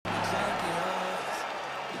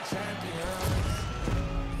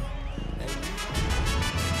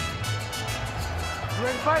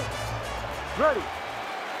fight. Ready.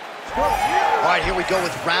 All right, here we go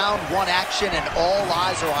with round one action, and all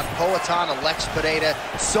eyes are on Poatan Alex Pereira.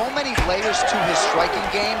 So many layers to his striking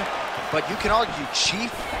game, but you can argue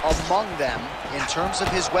chief among them in terms of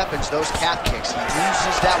his weapons, those calf kicks. He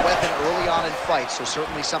uses that weapon early on in fights, so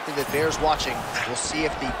certainly something that bears watching. We'll see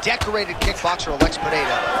if the decorated kickboxer Alex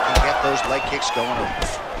Pereira can get those leg kicks going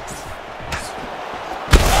over.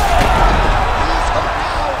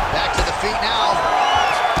 Back to the feet now.